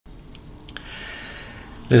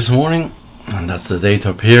This morning, and that's the date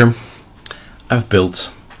up here, I've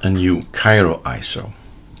built a new Kiro ISO.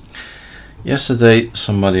 Yesterday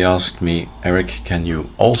somebody asked me, Erik, can you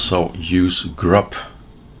also use GRUB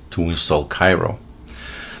to install Kiro?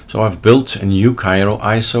 So I've built a new Kiro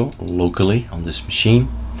ISO locally on this machine,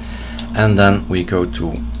 and then we go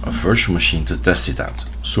to a virtual machine to test it out.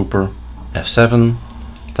 Super, F7,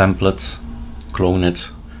 template, clone it,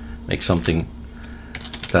 make something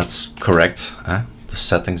that's correct, the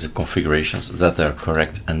settings, the configurations that are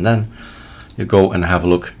correct, and then you go and have a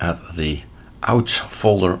look at the out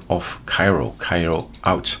folder of Kiro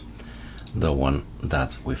out, the one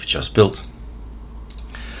that we've just built.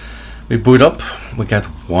 We boot up, we get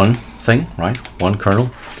one thing, right, one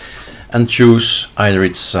kernel, and choose either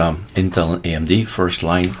it's Intel and AMD first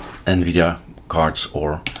line, NVIDIA cards,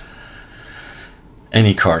 or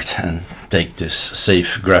any card, and take this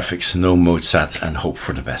safe graphics, no mode set, and hope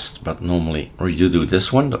for the best. But normally you do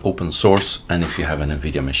this one, the open source, and if you have an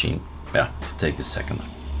NVIDIA machine, yeah, you take the second.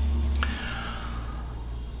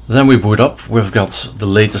 Then we boot up. We've got the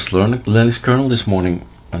latest Linux kernel. This morning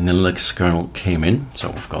a Linux kernel came in,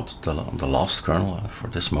 so we've got the last kernel for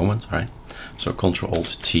this moment, right? So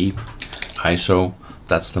Ctrl-Alt-T, ISO,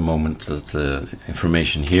 that's the moment that the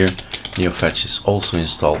information here, NeoFetch is also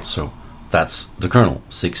installed, so that's the kernel,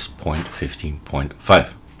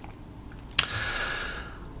 6.15.5.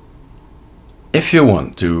 If you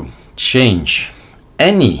want to change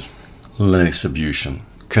any Linux distribution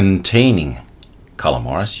containing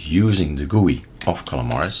Calamares using the GUI of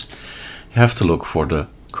Calamares, you have to look for the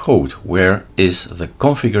code. Where is the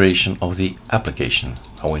configuration of the application?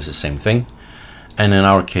 Always the same thing. And in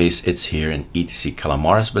our case, it's here in etc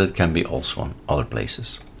Calamares, but it can be also on other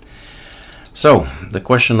places. So the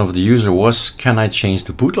question of the user was, can I change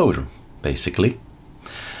the bootloader, basically?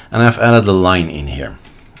 And I've added a line in here.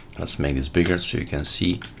 Let's make this bigger so you can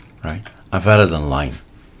see, right? I've added a line.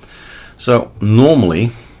 So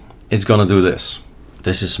normally it's gonna do this.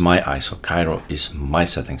 This is my ISO. Kiro is my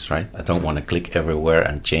settings, right? I don't want to click everywhere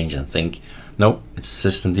and change and think. No, it's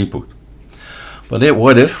system deboot. But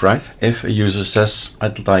what if, right? If a user says,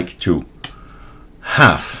 I'd like to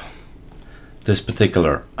have this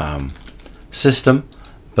particular system,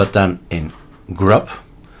 but then in GRUB,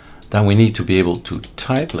 then we need to be able to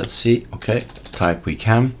type. Let's see. Okay, type we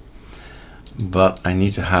can, but I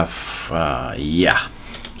need to have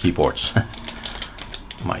keyboards.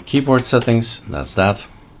 My keyboard settings, that's that.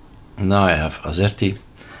 Now I have AZERTY,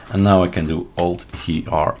 and now I can do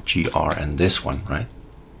Alt-GR and this one, right?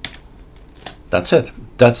 That's it.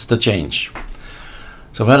 That's the change.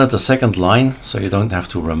 So I've added the second line, so you don't have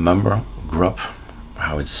to remember GRUB,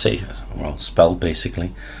 how it's said, well, spelled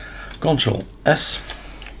basically. Ctrl-S.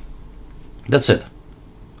 That's it.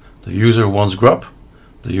 The user wants GRUB.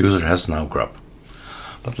 The user has now GRUB.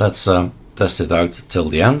 But let's test it out till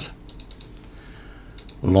the end.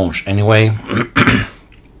 Launch anyway.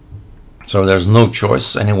 So there's no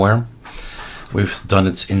choice anywhere. We've done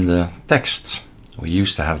it in the text. We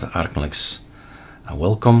used to have the arcolinux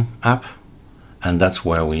welcome app, and that's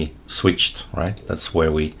where we switched, right? That's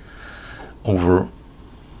where we overwrite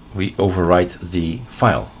the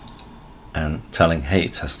file and telling, hey,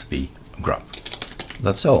 it has to be GRUB.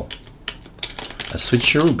 That's all. A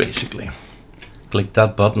switcheroo basically. Click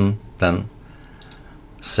that button, then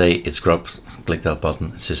say it's GRUB, click that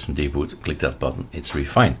button, system deboot, click that button, it's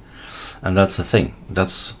refine. And that's the thing,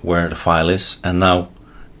 that's where the file is, and now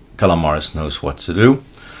Calamares knows what to do.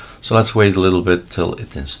 So let's wait a little bit till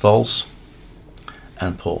it installs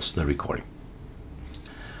and pause the recording.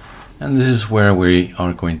 And this is where we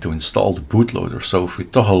are going to install the bootloader. So if we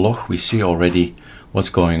toggle log, we see already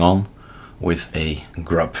what's going on with a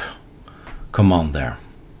GRUB command there.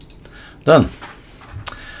 Done.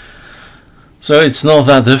 So it's not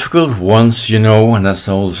that difficult once you know, and that's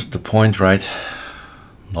always the point, right?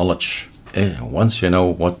 Knowledge. Once you know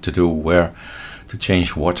what to do, where to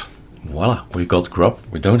change what, voila, we got GRUB.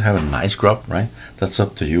 We don't have a nice GRUB, right? That's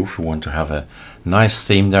up to you if you want to have a nice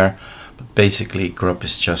theme there. But basically, GRUB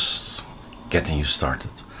is just getting you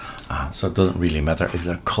started. So it doesn't really matter if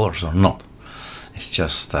they're colors or not. It's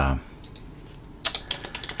just a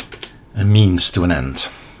means to an end.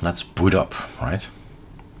 Let's boot up, right?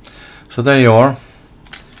 So there you are.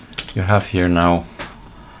 You have here now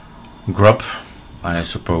GRUB. I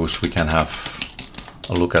suppose we can have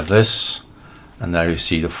a look at this, and there you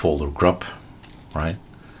see the folder GRUB, right?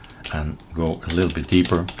 And go a little bit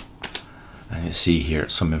deeper, and you see here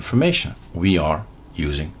some information. We are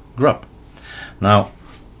using GRUB. Now,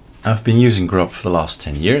 I've been using GRUB for the last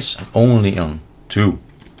 10 years, and only on 2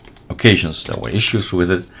 occasions there were issues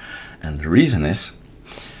with it, and the reason is,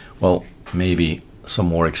 well, maybe some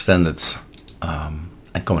more extended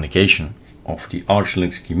and communication of the Arch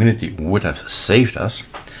Linux community would have saved us.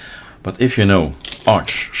 But if you know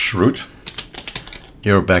Arch root,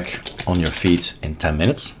 you're back on your feet in 10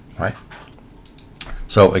 minutes, right?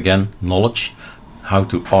 So again, knowledge, how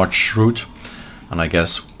to Arch root, and I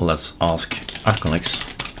guess let's ask arcolinux.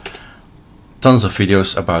 Tons of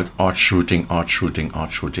videos about Arch rooting, Arch rooting,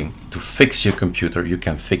 Arch rooting. To fix your computer, you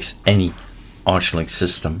can fix any Arch Linux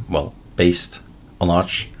system, well, based on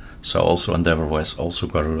Arch. So also EndeavourOS, also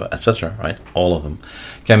GRUB, etc. Right? All of them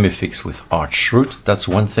can be fixed with Arch root. That's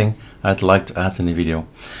one thing I'd like to add in the video.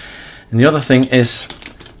 And the other thing is,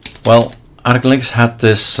 well, arcolinux had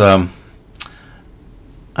this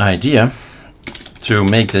idea to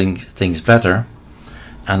make things better,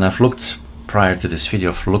 and I've looked prior to this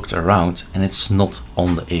video, I've looked around, and it's not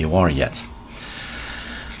on the AOR yet.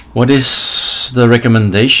 What is the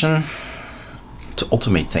recommendation? To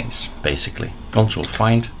automate things, basically. Control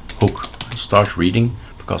find, hook, start reading,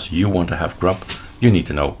 because you want to have GRUB, you need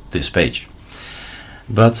to know this page.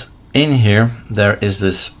 But in here, there is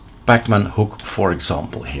this Pacman hook, for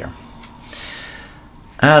example, here.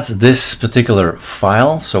 Add this particular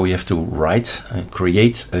file, so we have to write and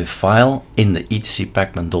create a file in the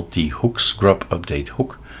etc/pacman.d hooks grub update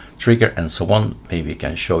hook trigger and so on. Maybe I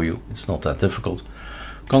can show you, it's not that difficult.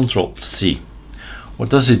 Control C.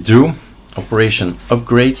 What does it do? Operation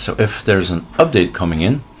upgrade. So if there's an update coming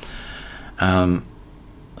in,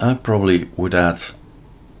 I probably would add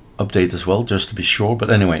update as well, just to be sure.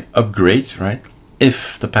 But anyway, upgrade, right?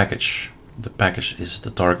 If the package is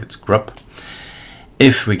the target GRUB.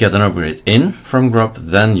 If we get an upgrade in from GRUB,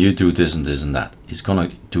 then you do this and this and that. It's gonna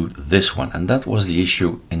do this one, and that was the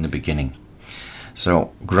issue in the beginning.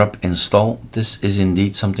 So GRUB install, this is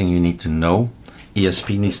indeed something you need to know.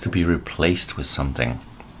 ESP needs to be replaced with something.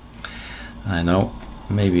 I know,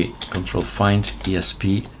 maybe control find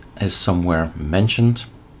ESP is somewhere mentioned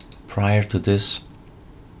prior to this.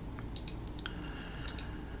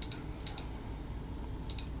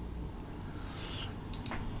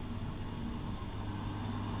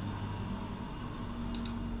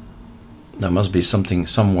 There must be something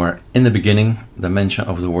somewhere in the beginning, the mention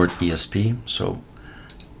of the word ESP. So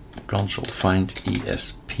control find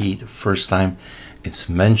ESP, the first time it's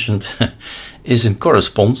mentioned is in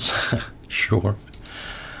corresponds. Sure.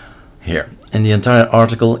 Here in the entire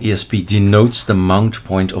article, ESP denotes the mount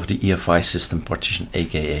point of the EFI system partition,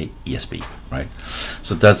 aka ESP, right?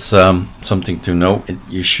 So that's something to know.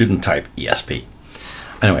 You shouldn't type ESP.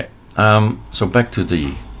 Anyway, so back to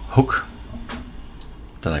the hook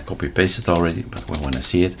that I copy pasted already, but we want to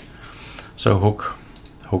see it. So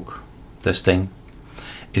hook, this thing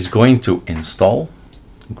is going to install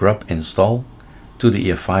GRUB install to the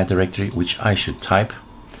EFI directory, which I should type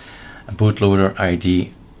bootloader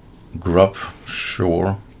ID GRUB,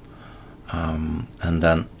 sure, and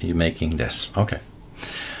then you're making this. Okay,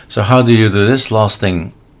 so how do you do this? Last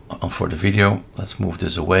thing for the video, let's move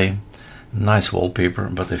this away. Nice wallpaper,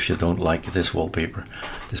 but if you don't like this wallpaper,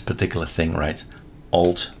 this particular thing, right,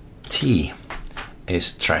 Alt T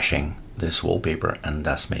is trashing this wallpaper, and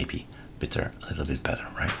that's maybe a little bit better,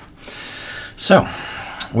 right? So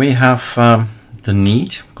we have the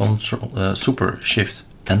need, Control Super Shift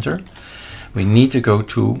Enter. We need to go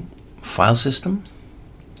to file system.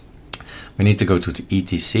 We need to go to the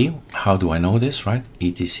etc. How do I know this, right?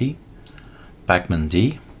 etc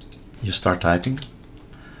pacman-d. You start typing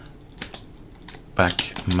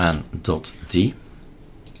pacman.d.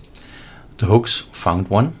 The hooks, found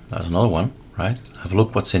one. There's another one, right? Have a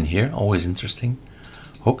look what's in here. Always interesting.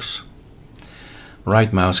 Hooks.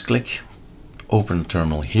 Right mouse click. Open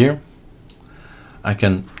terminal here. I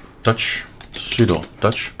can touch, sudo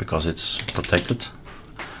touch, because it's protected.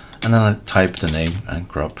 And then I type the name and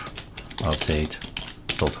grub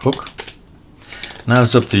update.hook. Now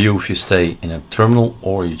it's up to you if you stay in a terminal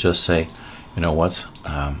or you just say, you know what,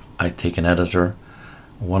 I take an editor,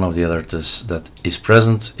 one of the editors that is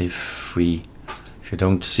present. If you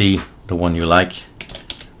don't see the one you like,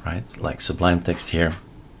 right, like Sublime Text here,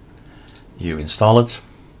 you install it.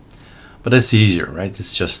 But it's easier, right?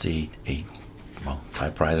 It's just a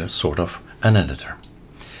typewriter, sort of an editor.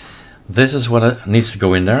 This is what needs to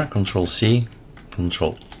go in there. Control C,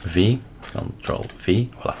 Control V, Control V,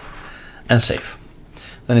 voila, and save.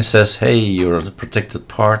 Then it says, hey, you're the protected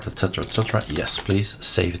part, etc., etc. Yes, please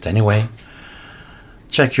save it anyway.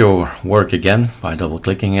 Check your work again by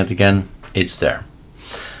double-clicking it again. It's there.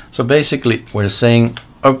 So basically, we're saying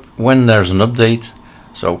when there's an update.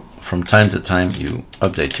 So from time to time, you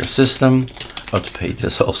update your system. Update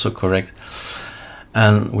is also correct.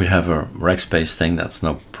 And we have a Rackspace thing. That's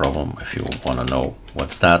no problem if you want to know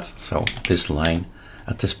what's that. So this line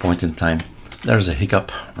at this point in time. There's a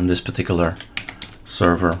hiccup on this particular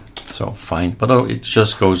server, so fine, but oh, it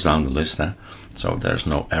just goes down the list, so there's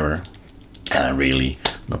no error, really,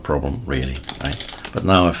 no problem, really, right? But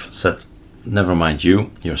now I've said, never mind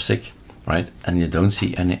you're sick, right? And you don't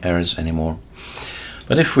see any errors anymore.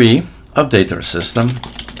 But if we update our system,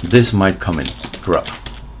 this might come in GRUB.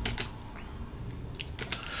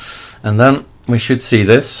 And then we should see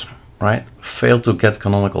this, right? Failed to get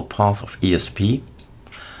canonical path of ESP,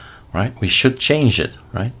 right? We should change it,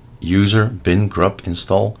 right? User bin grub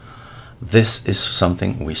install. This is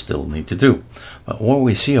something we still need to do. But what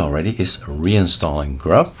we see already is reinstalling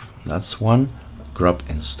GRUB. That's one. GRUB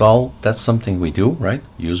install. That's something we do, right?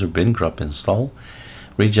 User bin grub install.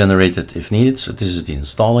 Regenerate it if needed. So this is the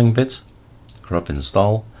installing bit. GRUB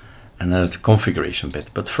install. And there's the configuration bit.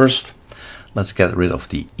 But first, let's get rid of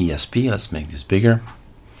the ESP. Let's make this bigger.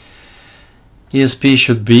 ESP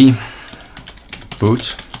should be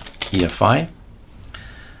boot EFI.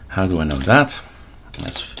 How do I know that?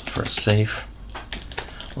 Let's first save.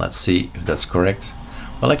 Let's see if that's correct.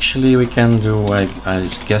 Well, actually we can do, I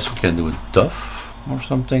guess we can do a DUF or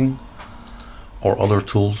something, or other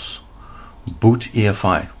tools. Boot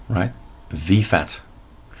EFI, right? VFAT.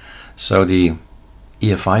 So the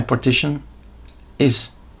EFI partition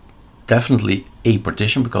is definitely a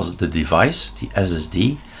partition because the device, the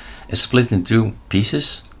SSD, is split in two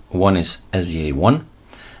pieces. One is SDA1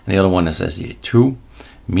 and the other one is SDA2,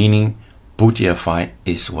 meaning boot EFI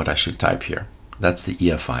is what I should type here. That's the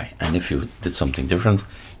EFI, and if you did something different,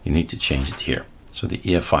 you need to change it here. So the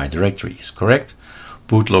EFI directory is correct.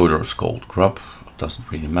 Bootloader is called GRUB. Doesn't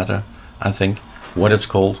really matter, I think, what it's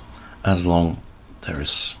called, as long there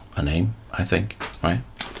is a name, I think, right?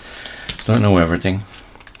 Don't know everything.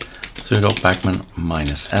 Sudo pacman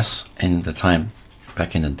 -s in the time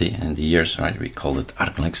back in the years, right? We called it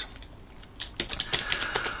arcolinux.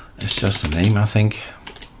 It's just a name, I think.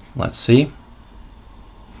 Let's see.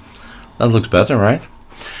 That looks better, right?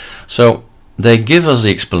 So they give us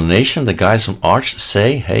the explanation. The guys from Arch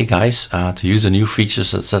say, hey guys, to use the new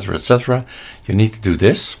features, etc., you need to do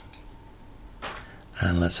this.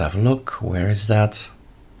 And let's have a look. Where is that?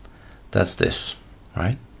 That's this,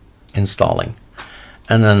 right? Installing.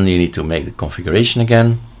 And then you need to make the configuration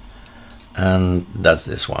again. And that's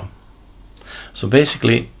this one. So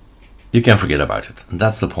basically, you can forget about it. And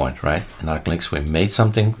that's the point, right? In arcolinux, we made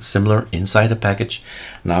something similar inside a package.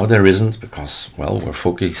 Now there isn't, because, well, we're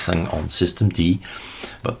focusing on systemd.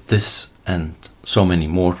 But this and so many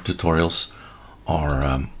more tutorials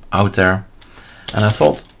are out there. And I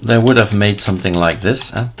thought they would have made something like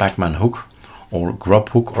this, pacman hook or grub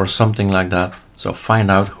hook or something like that. So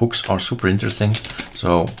find out, hooks are super interesting.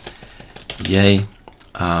 So yay,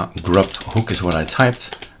 grub hook is what I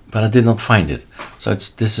typed, but I did not find it. So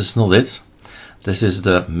this is not it. This is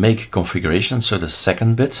the make configuration, so the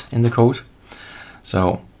second bit in the code.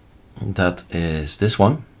 So that is this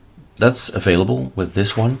one. That's available with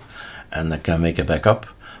this one, and I can make a backup,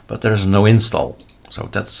 but there's no install. So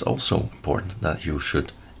that's also important, that you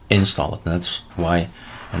should install it. And that's why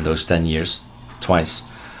in those 10 years, twice,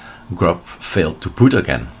 GRUB failed to boot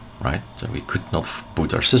again, right? So we could not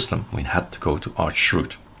boot our system. We had to go to Arch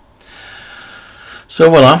root. So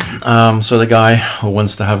voila. So the guy who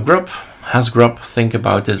wants to have GRUB has GRUB. Think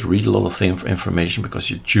about it. Read a lot of the information, because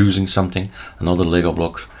you're choosing something, another Lego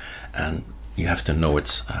block, and you have to know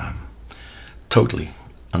it, totally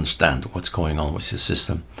understand what's going on with the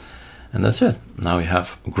system. And that's it. Now we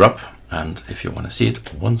have GRUB, and if you want to see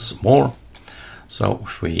it once more, so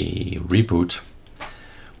if we reboot,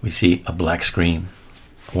 we see a black screen.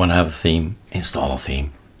 Want to have a theme, install a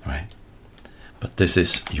theme, right? But this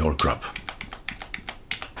is your GRUB.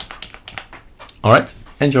 All right,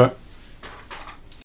 enjoy.